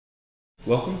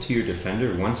Welcome to your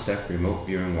Defender one-step remote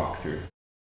viewing walkthrough.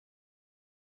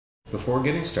 Before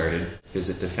getting started,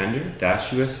 visit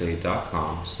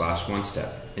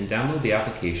defender-usa.com/onestep and download the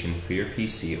application for your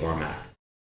PC or Mac.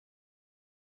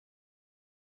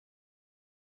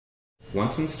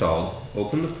 Once installed,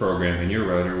 open the program and your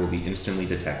router will be instantly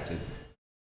detected.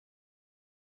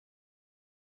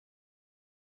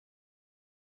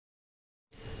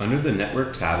 Under the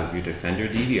Network tab of your Defender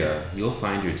DVR, you'll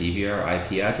find your DVR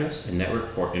IP address and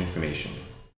network port information.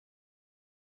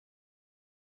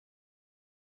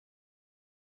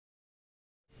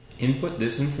 Input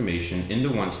this information into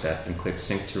OneStep and click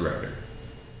Sync to Router.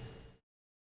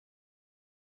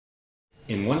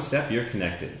 In OneStep, you're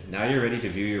connected. Now you're ready to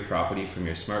view your property from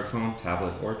your smartphone,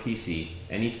 tablet, or PC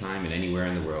anytime and anywhere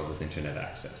in the world with internet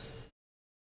access.